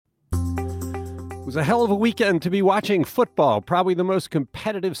was a hell of a weekend to be watching football, probably the most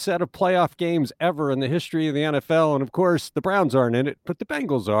competitive set of playoff games ever in the history of the NFL. And of course, the Browns aren't in it, but the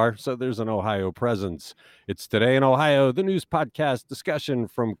Bengals are, so there's an Ohio presence. It's Today in Ohio, the news podcast discussion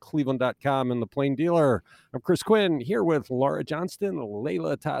from Cleveland.com and The Plain Dealer. I'm Chris Quinn, here with Laura Johnston,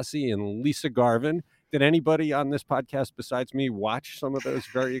 Layla Tassi, and Lisa Garvin. Did anybody on this podcast besides me watch some of those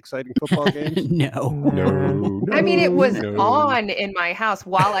very exciting football games? No. I mean, it was on in my house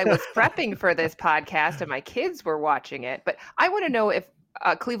while I was prepping for this podcast and my kids were watching it. But I want to know if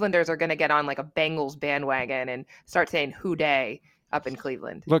Clevelanders are going to get on like a Bengals bandwagon and start saying "Who Dey" up in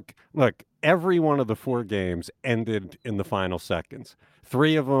Cleveland. Look, every one of the four games ended in the final seconds.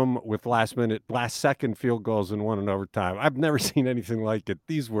 3 of them with last second field goals and 1 in overtime. I've never seen anything like it.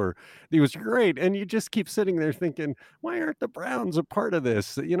 It was great. And you just keep sitting there thinking, why aren't the Browns a part of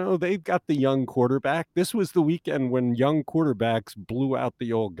this? You know, they've got the young quarterback. This was the weekend when young quarterbacks blew out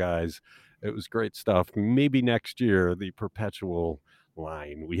the old guys. It was great stuff. Maybe next year, the perpetual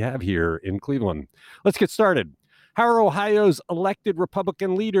line we have here in Cleveland. Let's get started. How are Ohio's elected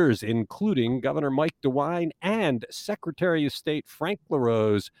Republican leaders, including Governor Mike DeWine and Secretary of State Frank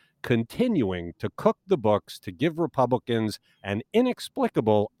LaRose, continuing to cook the books to give Republicans an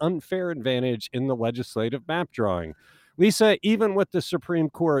inexplicable unfair advantage in the legislative map drawing? Lisa, even with the Supreme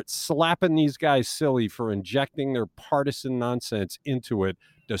Court slapping these guys silly for injecting their partisan nonsense into it,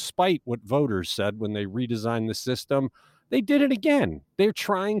 despite what voters said when they redesigned the system, they did it again. They're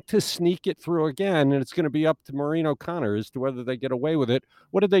trying to sneak it through again, and it's going to be up to Maureen O'Connor as to whether they get away with it.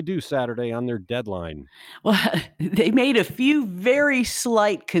 What did they do Saturday on their deadline? Well, they made a few very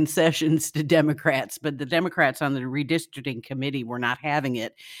slight concessions to Democrats, but the Democrats on the redistricting committee were not having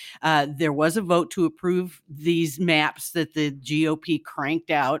it. There was a vote to approve these maps that the GOP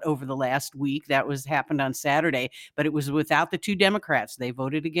cranked out over the last week. That happened on Saturday, but it was without the 2 Democrats. They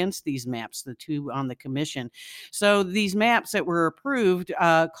voted against these maps, the 2 on the commission. So these maps that were approved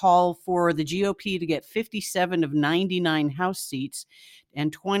call for the GOP to get 57 of 99 House seats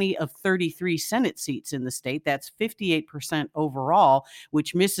and 20 of 33 Senate seats in the state. That's 58% overall,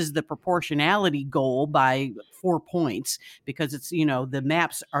 which misses the proportionality goal by 4 points because it's, the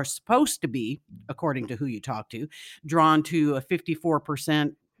maps are supposed to be, according to who you talk to, drawn to a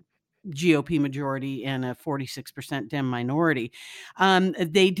 54% GOP majority and a 46% Dem minority.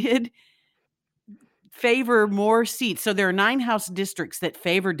 They did favor more seats. So there are 9 House districts that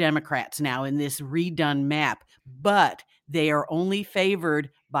favor Democrats now in this redone map, but they are only favored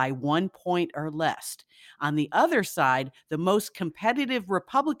by 1 point or less. On the other side, the most competitive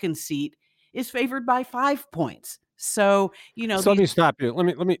Republican seat is favored by 5 points. So, let me stop you.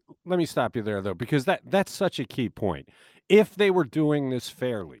 Let me stop you there though, because that's such a key point. If they were doing this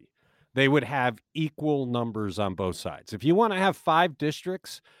fairly, they would have equal numbers on both sides. If you want to have 5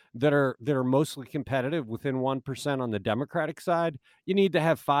 districts that are mostly competitive within 1% on the Democratic side, you need to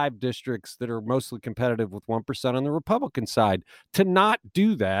have 5 districts that are mostly competitive with 1% on the Republican side. To not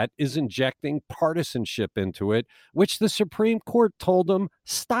do that is injecting partisanship into it, which the Supreme Court told them,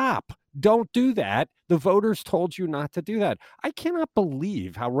 stop. Don't do that. The voters told you not to do that. I cannot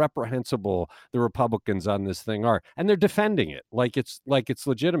believe how reprehensible the Republicans on this thing are. And they're defending it like it's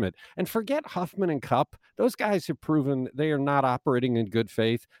legitimate. And forget Huffman and Cupp. Those guys have proven they are not operating in good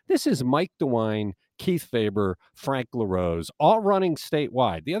faith. This is Mike DeWine, Keith Faber, Frank LaRose, all running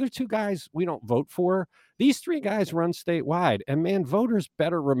statewide. The other 2 guys we don't vote for. These 3 guys run statewide. And man, voters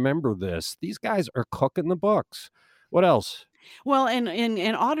better remember this. These guys are cooking the books. What else? Well,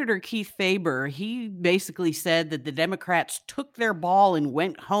 and Auditor Keith Faber, he basically said that the Democrats took their ball and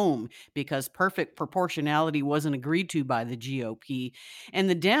went home because perfect proportionality wasn't agreed to by the GOP. And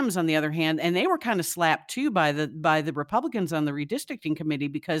the Dems, on the other hand, and they were kind of slapped too by the Republicans on the redistricting committee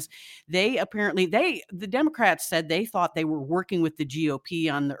because the Democrats said they thought they were working with the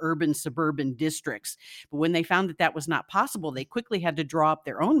GOP on the urban suburban districts. But when they found that was not possible, they quickly had to draw up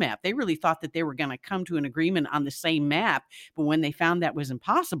their own map. They really thought that they were going to come to an agreement on the same map. But when they found that was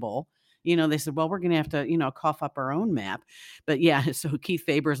impossible, they said, well, we're going to have to, cough up our own map. But yeah, so Keith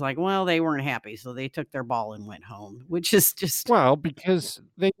Faber's like, well, they weren't happy. So they took their ball and went home, which is just. Well, because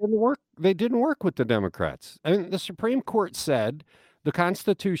they didn't work with the Democrats. I mean, the Supreme Court said the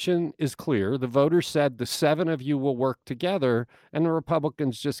Constitution is clear. The voters said the 7 of you will work together, and the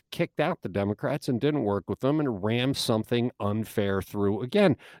Republicans just kicked out the Democrats and didn't work with them and rammed something unfair through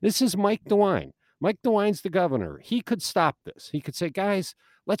again. This is Mike DeWine. Mike DeWine's the governor. He could stop this. He could say, guys,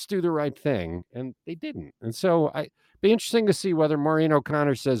 let's do the right thing. And they didn't. And so it'd be interesting to see whether Maureen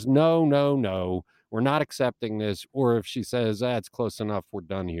O'Connor says, no, we're not accepting this. Or if she says, it's close enough, we're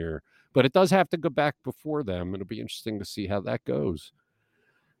done here. But it does have to go back before them. It'll be interesting to see how that goes.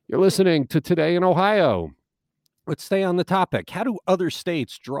 You're listening to Today in Ohio. Let's stay on the topic. How do other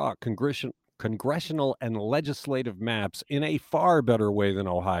states draw congressional and legislative maps in a far better way than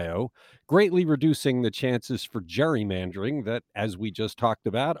Ohio, greatly reducing the chances for gerrymandering that, as we just talked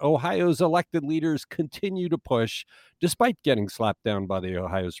about, Ohio's elected leaders continue to push despite getting slapped down by the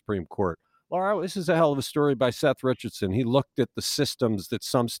Ohio Supreme Court? Laura, this is a hell of a story by Seth Richardson. He looked at the systems that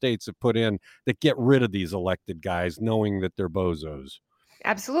some states have put in that get rid of these elected guys, knowing that they're bozos.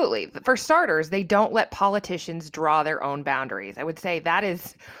 Absolutely. For starters, they don't let politicians draw their own boundaries. I would say that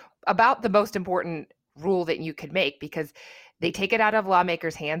is about the most important rule that you could make, because they take it out of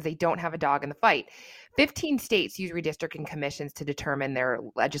lawmakers' hands. They don't have a dog in the fight. 15 states use redistricting commissions to determine their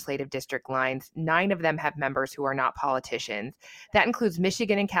legislative district lines. 9 of them have members who are not politicians. That includes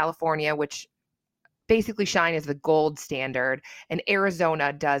Michigan and California, which basically shine as the gold standard, and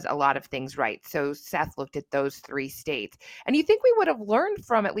Arizona does a lot of things right. So Seth looked at those 3 states, and you think we would have learned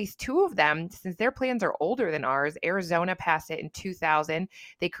from at least 2 of them, since their plans are older than ours. Arizona passed it in 2000.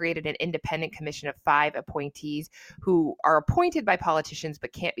 They created an independent commission of 5 appointees who are appointed by politicians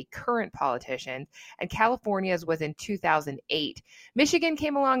but can't be current politicians, and California's was in 2008. Michigan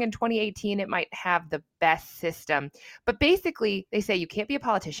came along in 2018. It might have the best system, but basically they say you can't be a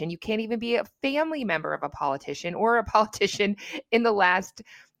politician, you can't even be a family member of a politician or a politician in the last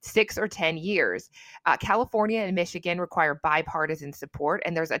 6 or 10 years. California and Michigan require bipartisan support,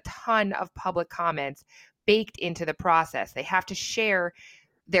 and there's a ton of public comments baked into the process. They have to share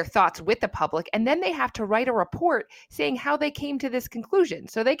their thoughts with the public, and then they have to write a report saying how they came to this conclusion.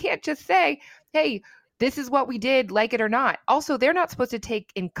 So they can't just say, hey, this is what we did, like it or not. Also, they're not supposed to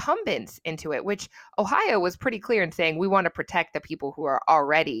take incumbents into it, which Ohio was pretty clear in saying we want to protect the people who are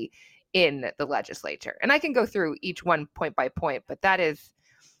already in the legislature. And I can go through each one point by point, but that is,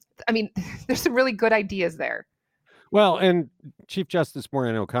 I mean, there's some really good ideas there. Well, and Chief Justice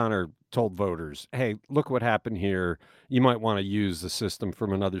Maureen O'Connor told voters, hey, look what happened here. You might want to use the system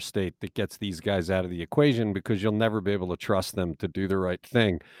from another state that gets these guys out of the equation, because you'll never be able to trust them to do the right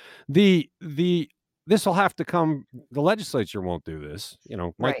thing. This will have to come. The legislature won't do this.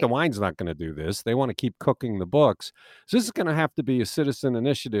 Mike Right. DeWine's not going to do this. They want to keep cooking the books. So this is going to have to be a citizen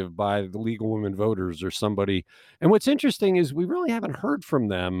initiative by the League of Women Voters or somebody. And what's interesting is we really haven't heard from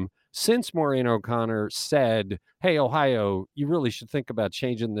them since Maureen O'Connor said, hey, Ohio, you really should think about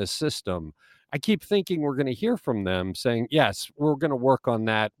changing this system. I keep thinking we're going to hear from them saying, yes, we're going to work on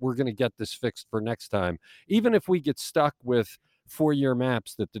that. We're going to get this fixed for next time. Even if we get stuck with 4-year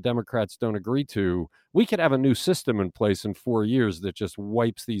maps that the Democrats don't agree to, we could have a new system in place in 4 years that just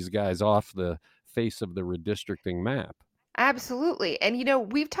wipes these guys off the face of the redistricting map. Absolutely. And,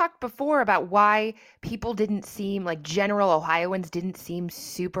 we've talked before about why people didn't seem like general Ohioans didn't seem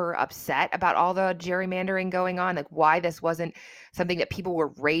super upset about all the gerrymandering going on, like why this wasn't something that people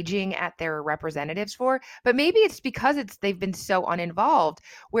were raging at their representatives for. But maybe it's because they've been so uninvolved.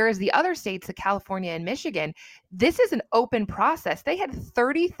 Whereas the other states, like California and Michigan, this is an open process. They had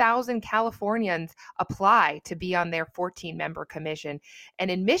 30,000 Californians apply to be on their 14-member commission.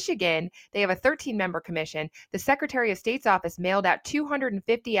 And in Michigan, they have a 13-member commission. The Secretary of State's office mailed out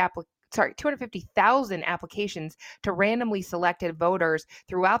 250,000 applications to randomly selected voters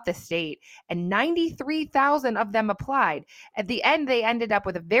throughout the state, and 93,000 of them applied. At the end, they ended up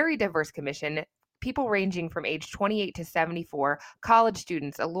with a very diverse commission. People ranging from age 28 to 74, college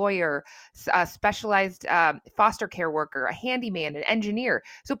students, a lawyer, a specialized foster care worker, a handyman, an engineer.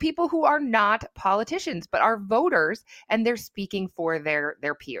 So people who are not politicians, but are voters, and they're speaking for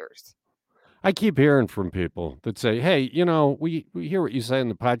their peers. I keep hearing from people that say, hey, we hear what you say in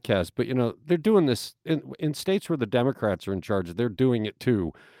the podcast, but, they're doing this in states where the Democrats are in charge. They're doing it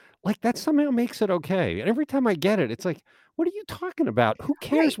too. Like, that somehow makes it okay. And every time I get it, it's like, what are you talking about? Who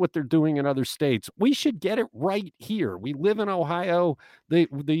cares what they're doing in other states? We should get it right here. We live in Ohio.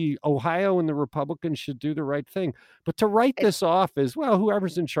 The Ohio and the Republicans should do the right thing. But to write this off as, well,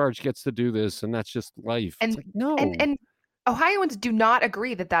 whoever's in charge gets to do this, and that's just life. It's like, no. And Ohioans do not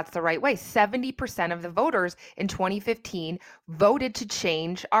agree that that's the right way. 70% of the voters in 2015 voted to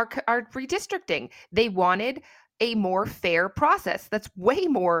change our redistricting. They wanted a more fair process. That's way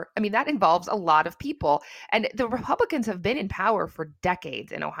more. I mean, that involves a lot of people. And the Republicans have been in power for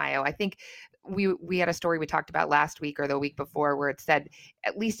decades in Ohio. I think we had a story we talked about last week or the week before where it said,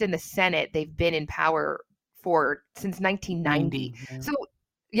 at least in the Senate, they've been in power since 1990.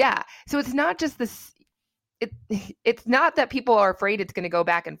 Yeah. So it's not just this. It's not that people are afraid it's going to go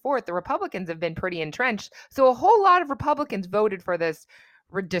back and forth. The Republicans have been pretty entrenched. So a whole lot of Republicans voted for this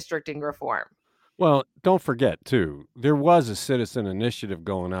redistricting reform. Well, don't forget, too, there was a citizen initiative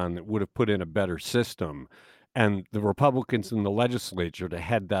going on that would have put in a better system. And the Republicans in the legislature, to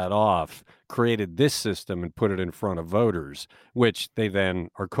head that off, created this system and put it in front of voters, which they then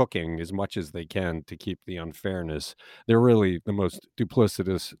are cooking as much as they can to keep the unfairness. They're really the most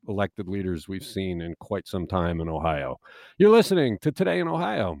duplicitous elected leaders we've seen in quite some time in Ohio. You're listening to Today in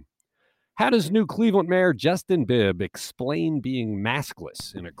Ohio. How does new Cleveland Mayor Justin Bibb explain being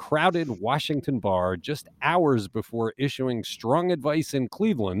maskless in a crowded Washington bar just hours before issuing strong advice in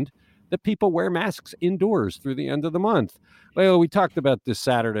Cleveland that people wear masks indoors through the end of the month? Well, we talked about this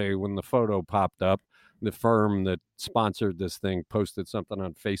Saturday when the photo popped up. The firm that sponsored this thing posted something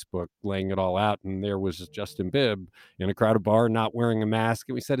on Facebook laying it all out, and there was Justin Bibb in a crowded bar not wearing a mask.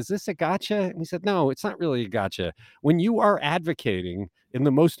 And we said, is this a gotcha? And he said, no, it's not really a gotcha. When you are advocating in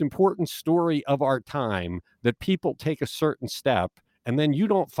the most important story of our time that people take a certain step and then you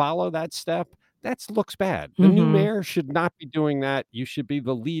don't follow that step, that looks bad. The new mayor should not be doing that. You should be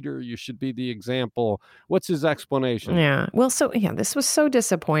the leader. You should be the example. What's his explanation? Yeah. Well, this was so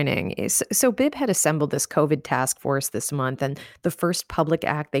disappointing. So Bibb had assembled this COVID task force this month, and the first public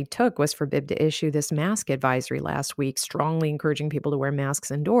act they took was for Bibb to issue this mask advisory last week, strongly encouraging people to wear masks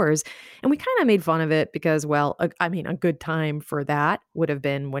indoors. And we kind of made fun of it because, well, a good time for that would have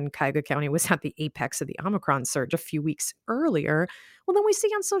been when Cuyahoga County was at the apex of the Omicron surge a few weeks earlier. Well, then we see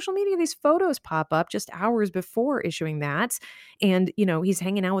on social media these photos pop up just hours before issuing that. And, he's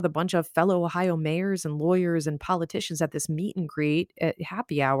hanging out with a bunch of fellow Ohio mayors and lawyers and politicians at this meet and greet at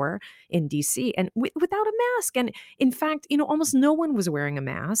happy hour in DC and without a mask. And in fact, almost no one was wearing a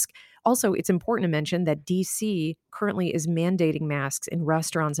mask. Also, it's important to mention that DC currently is mandating masks in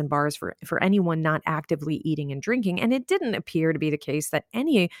restaurants and bars for anyone not actively eating and drinking. And it didn't appear to be the case that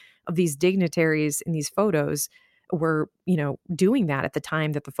any of these dignitaries in these photos were, doing that at the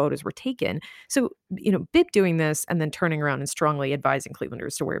time that the photos were taken. So, Bibb doing this and then turning around and strongly advising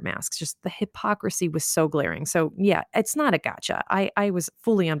Clevelanders to wear masks, just the hypocrisy was so glaring. So yeah, it's not a gotcha. I was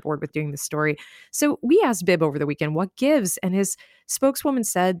fully on board with doing this story. So we asked Bibb over the weekend what gives, and his spokeswoman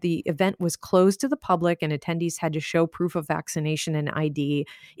said the event was closed to the public and attendees had to show proof of vaccination and ID.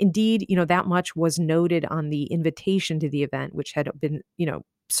 Indeed, that much was noted on the invitation to the event, which had been,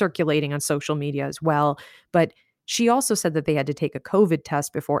 circulating on social media as well. But she also said that they had to take a COVID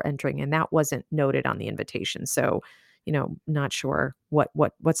test before entering, and that wasn't noted on the invitation. So, not sure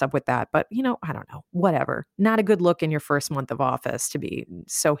what's up with that. But, I don't know, whatever. Not a good look in your first month of office to be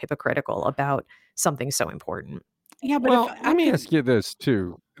so hypocritical about something so important. Yeah, but let me ask you this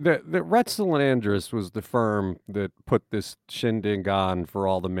too. The Retzel and Andrus was the firm that put this shindig on for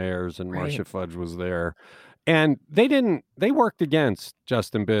all the mayors, and Marcia Fudge was there. And they worked against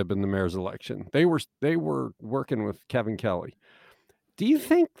Justin Bibb in the mayor's election. They were working with Kevin Kelly. Do you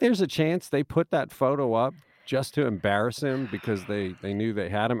think there's a chance they put that photo up just to embarrass him because they knew they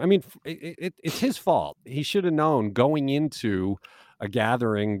had him? I mean, it's his fault. He should have known going into a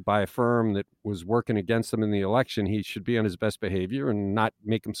gathering by a firm that was working against him in the election, he should be on his best behavior and not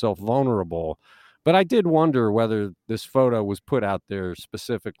make himself vulnerable. But I did wonder whether this photo was put out there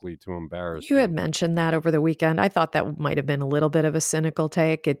specifically to embarrass You him. had mentioned that over the weekend. I thought that might have been a little bit of a cynical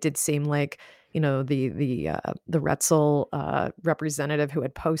take. It did seem like, the Retzel representative who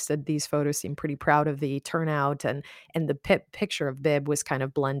had posted these photos seemed pretty proud of the turnout, and the picture of Bibb was kind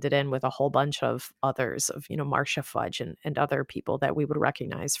of blended in with a whole bunch of others of, Marcia Fudge and other people that we would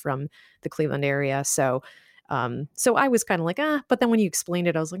recognize from the Cleveland area. So I was kind of like, but then when you explained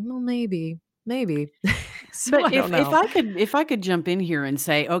it, I was like, well, maybe. So but I don't know. if I could jump in here and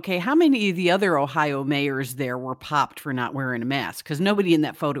say, okay, how many of the other Ohio mayors there were popped for not wearing a mask? Because nobody in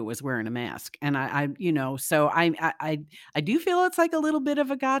that photo was wearing a mask, and I do feel it's like a little bit of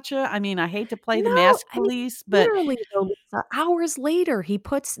a gotcha. I mean, I hate to play the mask police, but literally, though, Lisa, hours later, he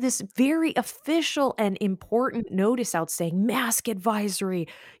puts this very official and important notice out saying mask advisory.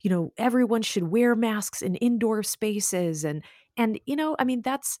 Everyone should wear masks in indoor spaces, and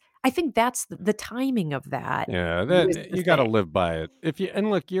I think that's the timing of that. Yeah, was the you got to thing. live by it.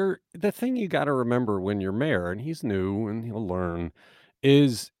 Look, the thing you got to remember when you're mayor, and he's new and he'll learn,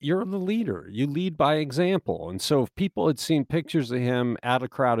 is you're the leader. You lead by example. And so if people had seen pictures of him at a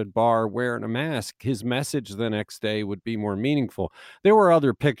crowded bar wearing a mask, his message the next day would be more meaningful. There were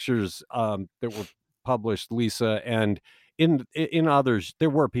other pictures that were published, Lisa, and in others, there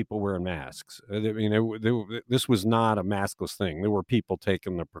were people wearing masks. I mean, this was not a maskless thing. There were people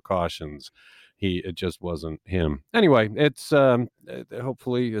taking the precautions. It just wasn't him. Anyway, it's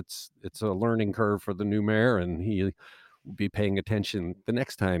hopefully it's a learning curve for the new mayor, and he will be paying attention the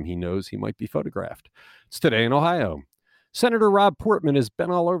next time he knows he might be photographed. It's Today in Ohio. Senator Rob Portman has been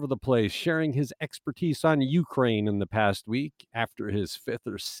all over the place, sharing his expertise on Ukraine in the past week after his 5th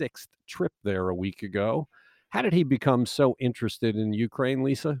or 6th trip there a week ago. How did he become so interested in Ukraine,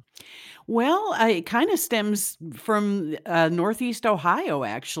 Lisa? Well, it kind of stems from Northeast Ohio,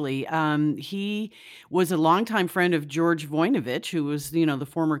 actually. He was a longtime friend of George Voinovich, who was, the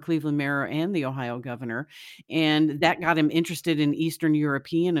former Cleveland mayor and the Ohio governor. And that got him interested in Eastern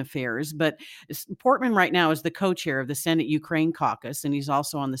European affairs. But Portman right now is the co-chair of the Senate Ukraine Caucus, and he's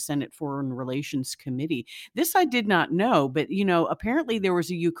also on the Senate Foreign Relations Committee. This I did not know, but, apparently there was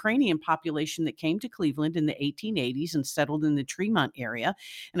a Ukrainian population that came to Cleveland in the 1880s and settled in the Tremont area.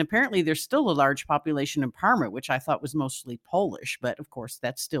 And apparently there's still a large population in Parma, which I thought was mostly Polish, but of course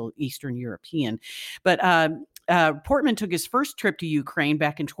that's still Eastern European. But Portman took his first trip to Ukraine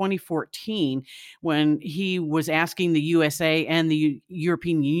back in 2014 when he was asking the USA and the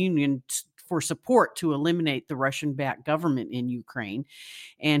European Union for support to eliminate the Russian-backed government in Ukraine.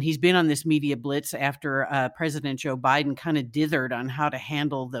 And he's been on this media blitz after President Joe Biden kind of dithered on how to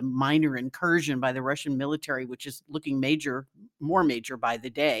handle the minor incursion by the Russian military, which is looking more major by the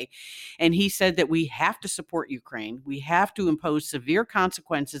day. And he said that we have to support Ukraine. We have to impose severe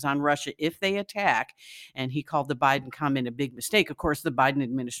consequences on Russia if they attack. And he called the Biden comment a big mistake. Of course, the Biden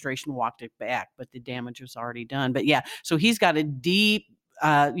administration walked it back, but the damage was already done. But yeah, so he's got a deep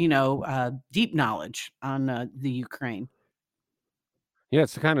knowledge on the Ukraine. Yeah,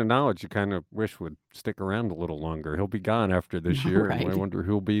 it's the kind of knowledge you kind of wish would stick around a little longer. He'll be gone after this year, and I Right. wonder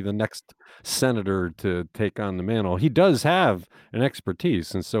who'll be the next senator to take on the mantle. He does have an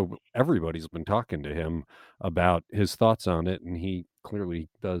expertise, and so everybody's been talking to him about his thoughts on it, and he clearly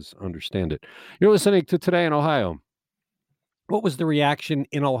does understand it. You're listening to Today in Ohio. What was the reaction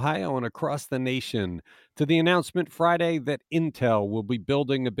in Ohio and across the nation to the announcement Friday that Intel will be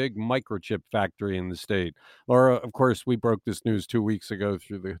building a big microchip factory in the state? Laura, of course, we broke this news 2 weeks ago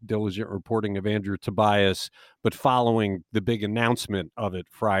through the diligent reporting of Andrew Tobias, but following the big announcement of it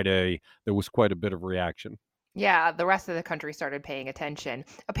Friday, there was quite a bit of reaction. Yeah, the rest of the country started paying attention.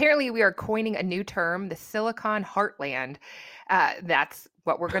 Apparently, we are coining a new term, the Silicon Heartland. That's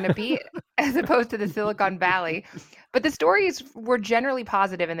what we're going to be, as opposed to the Silicon Valley. But the stories were generally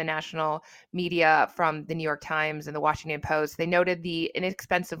positive in the national media from the New York Times and the Washington Post. They noted the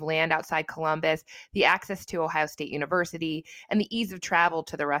inexpensive land outside Columbus, the access to Ohio State University, and the ease of travel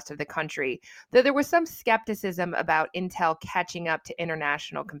to the rest of the country. Though there was some skepticism about Intel catching up to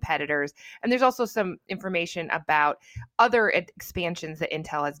international competitors. And there's also some information about other expansions that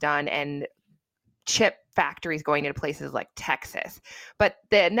Intel has done and chip factories going into places like Texas. But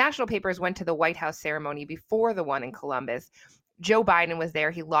the national papers went to the White House ceremony before the one in Columbus. Joe Biden was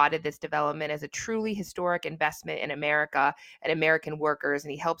there. He lauded this development as a truly historic investment in America and American workers,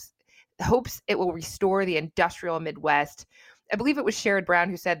 and he hopes it will restore the industrial Midwest. I believe it was Sherrod Brown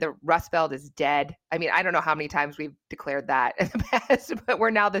who said the Rust Belt is dead. I mean, I don't know how many times we've declared that in the past, but we're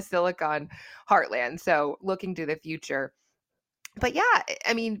now the Silicon Heartland. So looking to the future. But yeah,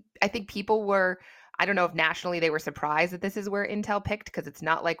 I mean, I think people were, I don't know if nationally they were surprised that this is where Intel picked, because it's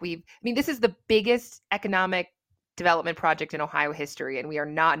not like this is the biggest economic development project in Ohio history, and we are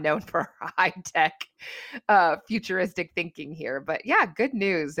not known for high-tech, futuristic thinking here. But yeah, good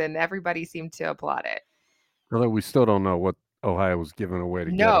news, and everybody seemed to applaud it. Although we still don't know what Ohio was giving away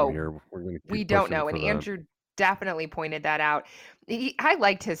to get him here. We're going to keep we don't pushing know. for And that. Andrew definitely pointed that out. I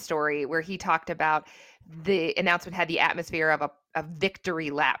liked his story where he talked about the announcement had the atmosphere of a victory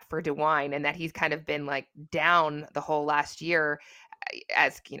lap for DeWine, and that he's kind of been like down the whole last year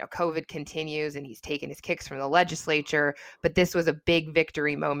as COVID continues, and he's taken his kicks from the legislature. But this was a big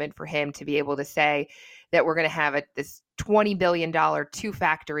victory moment for him to be able to say that we're going to have this $20 billion, 2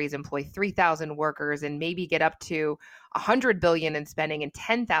 factories, employ 3,000 workers, and maybe get up to $100 billion in spending and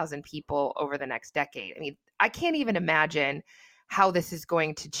 10,000 people over the next decade. I mean, I can't even imagine how this is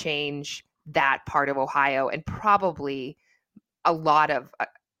going to change that part of Ohio, and probably a lot of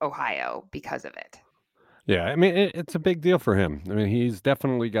Ohio because of it. Yeah, I mean, it's a big deal for him. I mean, he's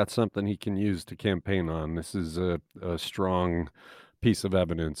definitely got something he can use to campaign on. This is a strong piece of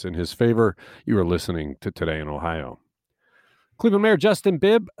evidence in his favor. You are listening to Today in Ohio. Cleveland Mayor Justin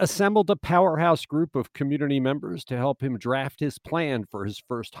Bibb assembled a powerhouse group of community members to help him draft his plan for his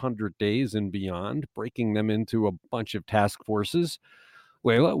first 100 days and beyond, breaking them into a bunch of task forces.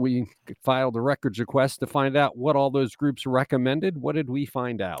 Layla, we filed a records request to find out what all those groups recommended. What did we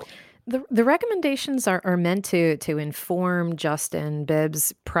find out? The recommendations are meant to inform Justin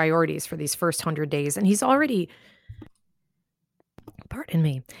Bibb's priorities for these first 100 days. And he's already Pardon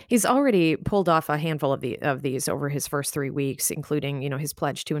me. He's already pulled off a handful of these over his first 3 weeks, including, his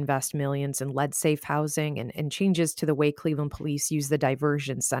pledge to invest millions in lead-safe housing and changes to the way Cleveland police use the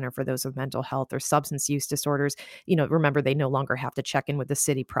diversion center for those with mental health or substance use disorders. Remember, they no longer have to check in with the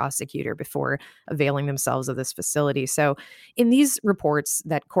city prosecutor before availing themselves of this facility. So in these reports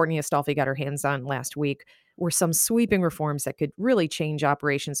that Courtney Astolfi got her hands on last week, were some sweeping reforms that could really change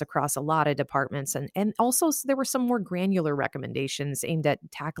operations across a lot of departments. And also there were some more granular recommendations aimed at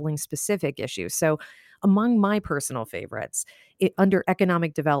tackling specific issues. So among my personal favorites, under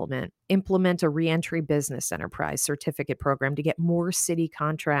economic development, implement a reentry business enterprise certificate program to get more city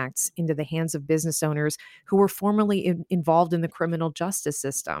contracts into the hands of business owners who were formerly involved in the criminal justice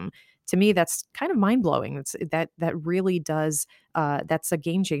system. To me, that's kind of mind blowing. That really does. That's a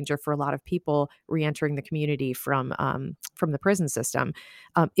game changer for a lot of people reentering the community from the prison system.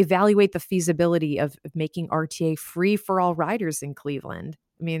 Evaluate the feasibility of making RTA free for all riders in Cleveland.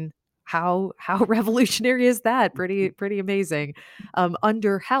 I mean, how revolutionary is that? Pretty amazing.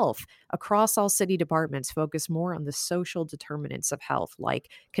 Under health, across all city departments, focus more on the social determinants of health, like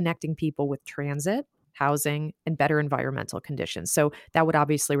connecting people with transit, housing, and better environmental conditions. So that would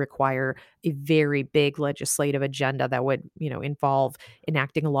obviously require a very big legislative agenda that would, involve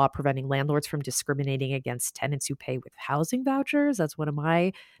enacting a law preventing landlords from discriminating against tenants who pay with housing vouchers. That's one of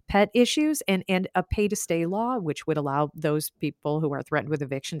my pet issues. And a pay to stay law, which would allow those people who are threatened with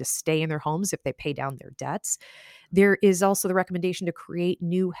eviction to stay in their homes if they pay down their debts. There is also the recommendation to create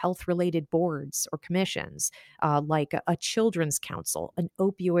new health-related boards or commissions, like a children's council, an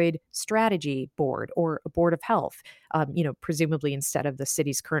opioid strategy board, or a board of health, presumably instead of the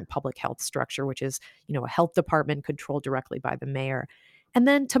city's current public health structure, which is, a health department controlled directly by the mayor. And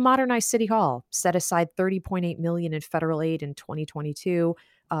then to modernize City Hall, set aside $30.8 million in federal aid in 2022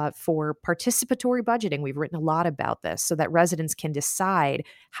 for participatory budgeting. We've written a lot about this so that residents can decide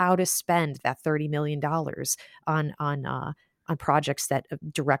how to spend that $30 million on projects that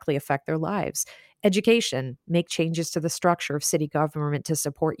directly affect their lives. Education, make changes to the structure of city government to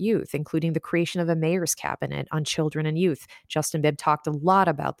support youth, including the creation of a mayor's cabinet on children and youth. Justin Bibb talked a lot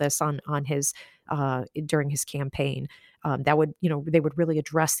about this on his during his campaign. That would, they would really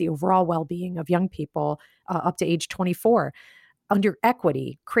address the overall well-being of young people up to age 24. Under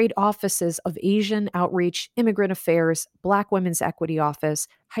equity, create offices of Asian outreach, immigrant affairs, Black Women's Equity Office,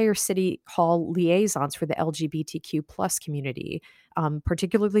 hire City Hall liaisons for the LGBTQ plus community,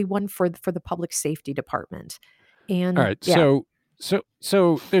 particularly one for the public safety department. And all right, yeah.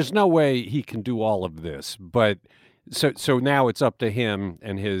 so there's no way he can do all of this, but so now it's up to him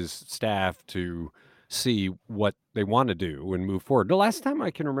and his staff to see what they want to do and move forward. The last time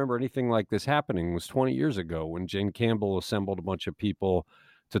I can remember anything like this happening was 20 years ago when Jane Campbell assembled a bunch of people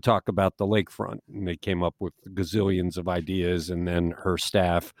to talk about the lakefront, and they came up with gazillions of ideas, and then her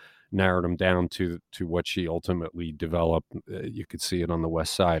staff narrowed them down to what she ultimately developed. You could see it on the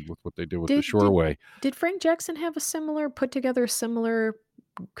west side with what they did with the Shoreway. Did Frank Jackson have put together a similar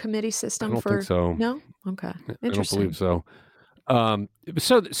committee system? I don't think so. No? Okay. Interesting. I don't believe so.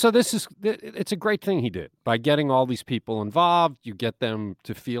 So it's a great thing he did by getting all these people involved. You get them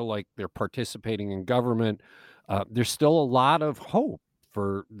to feel like they're participating in government. There's still a lot of hope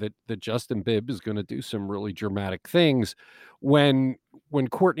for that Justin Bibb is going to do some really dramatic things. When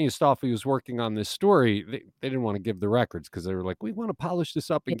Courtney Astolfi was working on this story, they didn't want to give the records because they were like, we want to polish this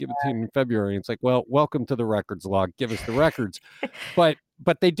up and give it to you in February. And it's like, well, welcome to the records log. Give us the records.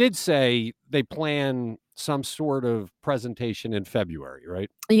 But they did say they plan some sort of presentation in February,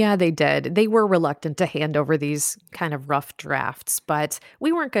 right? Yeah, they did. They were reluctant to hand over these kind of rough drafts, but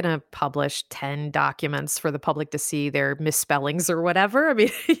we weren't going to publish 10 documents for the public to see their misspellings or whatever. I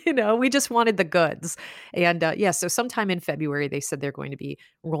mean, we just wanted the goods. And so sometime in February, they said they're going to be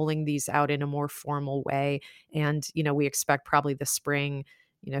rolling these out in a more formal way. And, we expect probably this spring,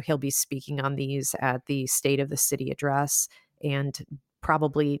 he'll be speaking on these at the State of the City address and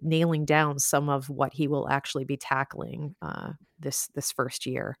probably nailing down some of what he will actually be tackling this first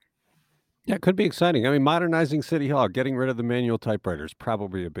year. Yeah, it could be exciting. I mean, modernizing City Hall, getting rid of the manual typewriters,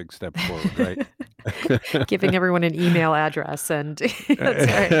 probably a big step forward, right? Giving everyone an email address and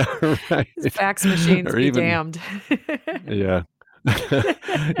that's right. Right. Fax machines Or be even- damned. Yeah.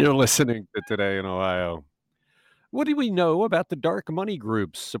 You're listening to Today in Ohio. What do we know about the dark money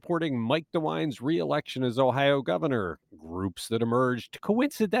groups supporting Mike DeWine's re-election as Ohio governor? Groups that emerged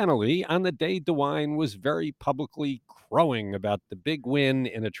coincidentally on the day DeWine was very publicly crowing about the big win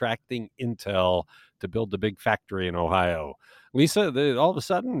in attracting intel to build a big factory in Ohio. Lisa, all of a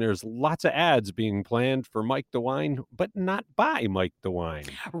sudden, there's lots of ads being planned for Mike DeWine, but not by Mike DeWine.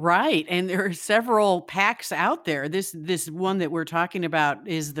 Right. And there are several PACs out there. This one that we're talking about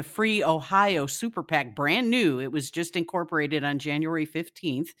is the Free Ohio Super PAC, brand new. It was just incorporated on January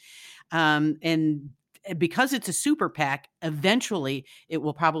 15th. And because it's a super PAC, eventually it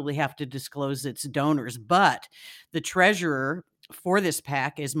will probably have to disclose its donors. But the treasurer for this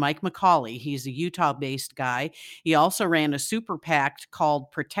PAC is Mike McCauley. He's a Utah-based guy. He also ran a super PAC called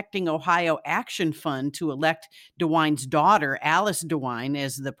Protecting Ohio Action Fund to elect DeWine's daughter, Alice DeWine,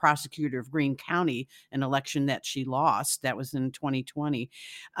 as the prosecutor of Greene County, an election that she lost. That was in 2020.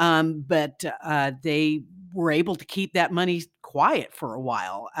 But they were able to keep that money quiet for a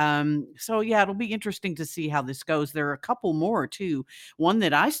while. So yeah, it'll be interesting to see how this goes. There are a couple more too. One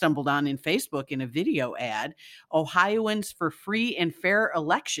that I stumbled on in Facebook in a video ad, Ohioans for Free and Fair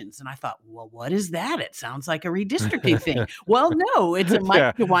Elections. And I thought, well, what is that? It sounds like a redistricting thing. Well, no, it's a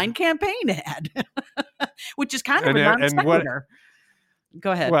Mike DeWine campaign ad, which is kind of a non-sequitur.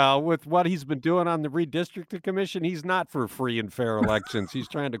 Go ahead. Well, with what he's been doing on the redistricting commission, he's not for free and fair elections. He's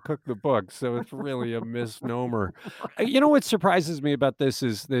trying to cook the books. So it's really a misnomer. You know what surprises me about this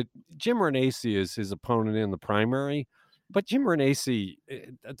is that Jim Renacci is his opponent in the primary, but Jim Renacci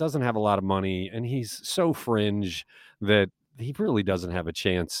doesn't have a lot of money, and he's so fringe that he really doesn't have a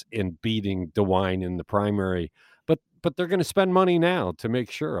chance in beating DeWine in the primary. But they're going to spend money now to make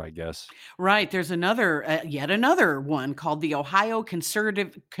sure, I guess. Right. There's yet another one called the Ohio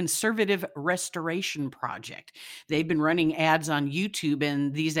Conservative Restoration Project. They've been running ads on YouTube,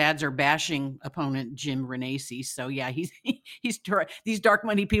 and these ads are bashing opponent Jim Renacci. So yeah, these dark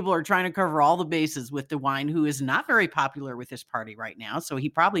money people are trying to cover all the bases with DeWine, who is not very popular with his party right now. So he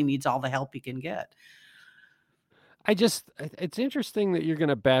probably needs all the help he can get. It's interesting that you're going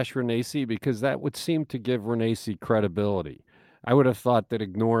to bash Renacci, because that would seem to give Renacci credibility. I would have thought that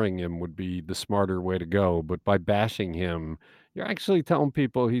ignoring him would be the smarter way to go, but by bashing him, you're actually telling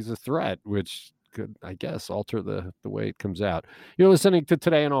people he's a threat, which could, I guess, alter the way it comes out. You're listening to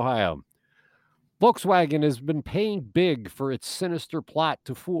Today in Ohio. Volkswagen has been paying big for its sinister plot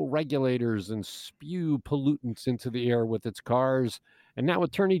to fool regulators and spew pollutants into the air with its cars. And now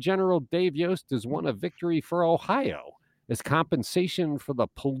Attorney General Dave Yost has won a victory for Ohio as compensation for the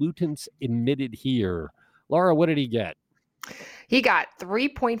pollutants emitted here. Laura, what did he get? He got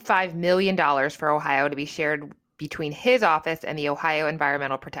 $3.5 million for Ohio to be shared between his office and the Ohio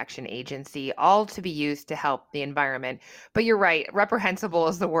Environmental Protection Agency, all to be used to help the environment. But you're right, reprehensible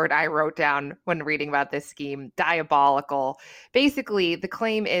is the word I wrote down when reading about this scheme. Diabolical. Basically, the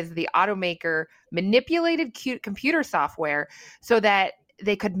claim is the automaker manipulated computer software so that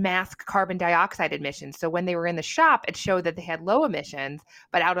they could mask carbon dioxide emissions. So when they were in the shop, it showed that they had low emissions,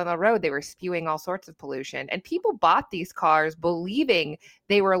 but out on the road, they were spewing all sorts of pollution. And people bought these cars believing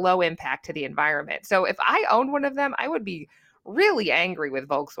they were low impact to the environment. So if I owned one of them, I would be really angry with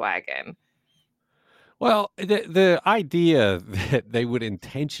Volkswagen. Well, the idea that they would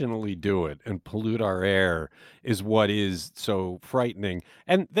intentionally do it and pollute our air is what is so frightening.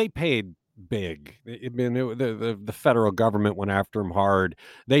 And they paid big. I mean, the federal government went after them hard.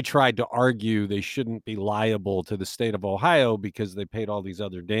 They tried to argue they shouldn't be liable to the state of Ohio because they paid all these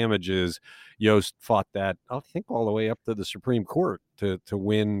other damages. Yost fought that, I think, all the way up to the Supreme Court to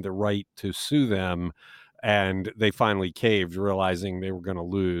win the right to sue them. And they finally caved, realizing they were going to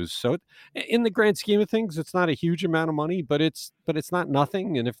lose. So in the grand scheme of things, it's not a huge amount of money, but it's not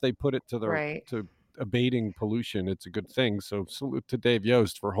nothing. And if they put it to to abating pollution, it's a good thing. So salute to Dave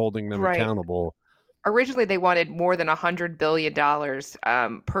Yost for holding them accountable. Originally, they wanted more than $100 billion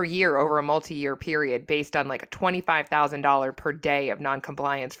per year over a multi-year period based on like a $25,000 per day of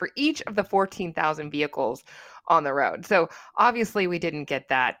noncompliance for each of the 14,000 vehicles on the road. So obviously we didn't get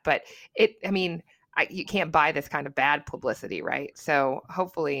that, but you can't buy this kind of bad publicity, right? So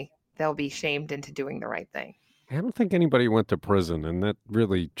hopefully they'll be shamed into doing the right thing. I don't think anybody went to prison, and that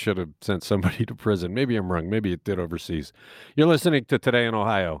really should have sent somebody to prison. Maybe I'm wrong. Maybe it did overseas. You're listening to Today in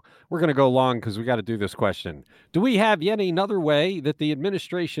Ohio. We're going to go long because we got to do this question. Do we have yet another way that the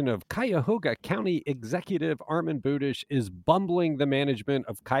administration of Cuyahoga County Executive Armin Budish is bumbling the management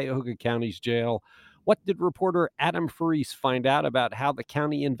of Cuyahoga County's jail? What did reporter Adam Faris find out about how the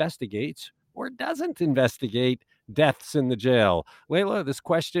county investigates or doesn't investigate deaths in the jail? Layla, this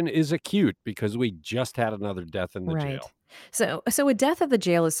question is acute because we just had another death in the jail. So a death at the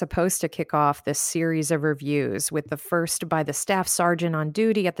jail is supposed to kick off this series of reviews, with the first by the staff sergeant on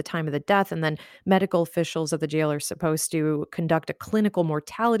duty at the time of the death, and then medical officials at the jail are supposed to conduct a clinical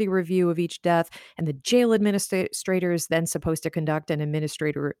mortality review of each death, and the jail administrator is then supposed to conduct an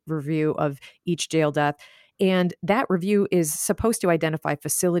administrative review of each jail death. And that review is supposed to identify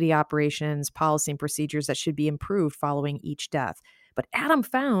facility operations, policy, and procedures that should be improved following each death. But Adam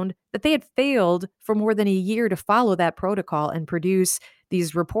found that they had failed for more than a year to follow that protocol and produce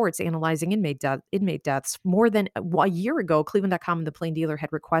these reports analyzing inmate deaths. More than a year ago, Cleveland.com and the Plain Dealer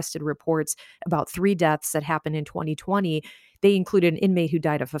had requested reports about 3 deaths that happened in 2020. They included an inmate who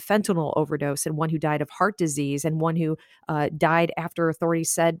died of a fentanyl overdose, and one who died of heart disease, and one who died after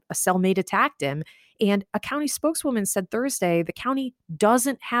authorities said a cellmate attacked him. And a county spokeswoman said Thursday the county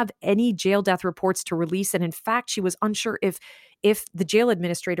doesn't have any jail death reports to release. And in fact, she was unsure if the jail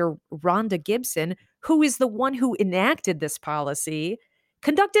administrator, Rhonda Gibson, who is the one who enacted this policy,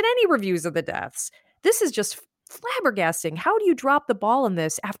 conducted any reviews of the deaths. This is just flabbergasting. How do you drop the ball on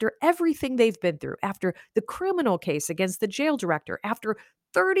this after everything they've been through, after the criminal case against the jail director, after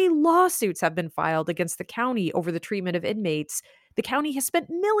 30 lawsuits have been filed against the county over the treatment of inmates? The county has spent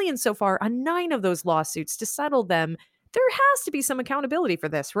millions so far on 9 of those lawsuits to settle them. There has to be some accountability for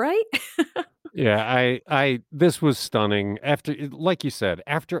this, right? Yeah, this was stunning. After, like you said,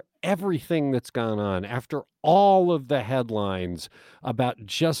 after everything that's gone on, after all of the headlines about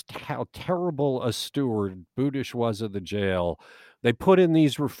just how terrible a steward Budish was of the jail, they put in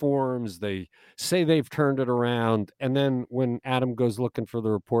these reforms. They say they've turned it around, and then when Adam goes looking for the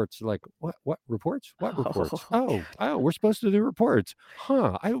reports, they're like, "What reports? What reports? Oh, we're supposed to do reports,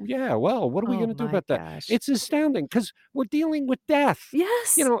 huh? Yeah. Well, what are we Oh going to do my about that?" gosh. It's astounding because we're dealing with death.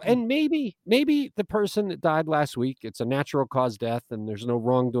 Yes. And maybe the person that died last week, it's a natural cause death and there's no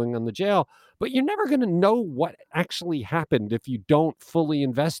wrongdoing on the jail, but you're never going to know what actually happened if you don't fully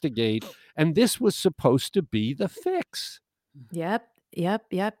investigate. And this was supposed to be the fix. Yep.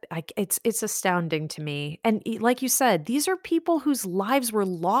 It's astounding to me. And like you said, these are people whose lives were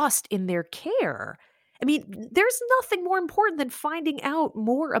lost in their care. I mean, there's nothing more important than finding out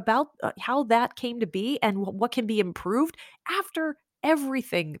more about how that came to be and what can be improved after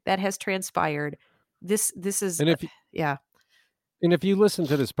everything that has transpired. This is And if yeah. And if you listen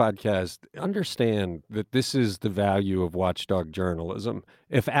to this podcast, understand that this is the value of watchdog journalism.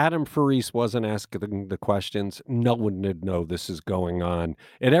 If Adam Faris wasn't asking the questions, no one would know this is going on.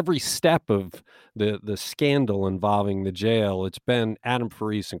 At every step of the scandal involving the jail, it's been Adam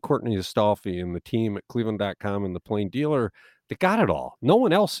Faris and Courtney Astolfi and the team at Cleveland.com and the Plain Dealer that got it all. No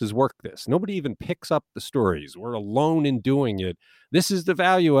one else has worked this. Nobody even picks up the stories. We're alone in doing it. This is the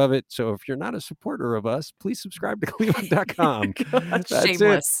value of it. So if you're not a supporter of us, please subscribe to Cleveland.com. That's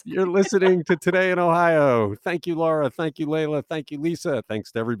Shameless. it. You're listening to Today in Ohio. Thank you, Laura. Thank you, Layla. Thank you, Lisa.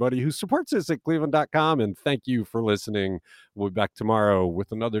 Thanks to everybody who supports us at Cleveland.com. And thank you for listening. We'll be back tomorrow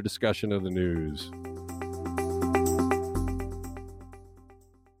with another discussion of the news.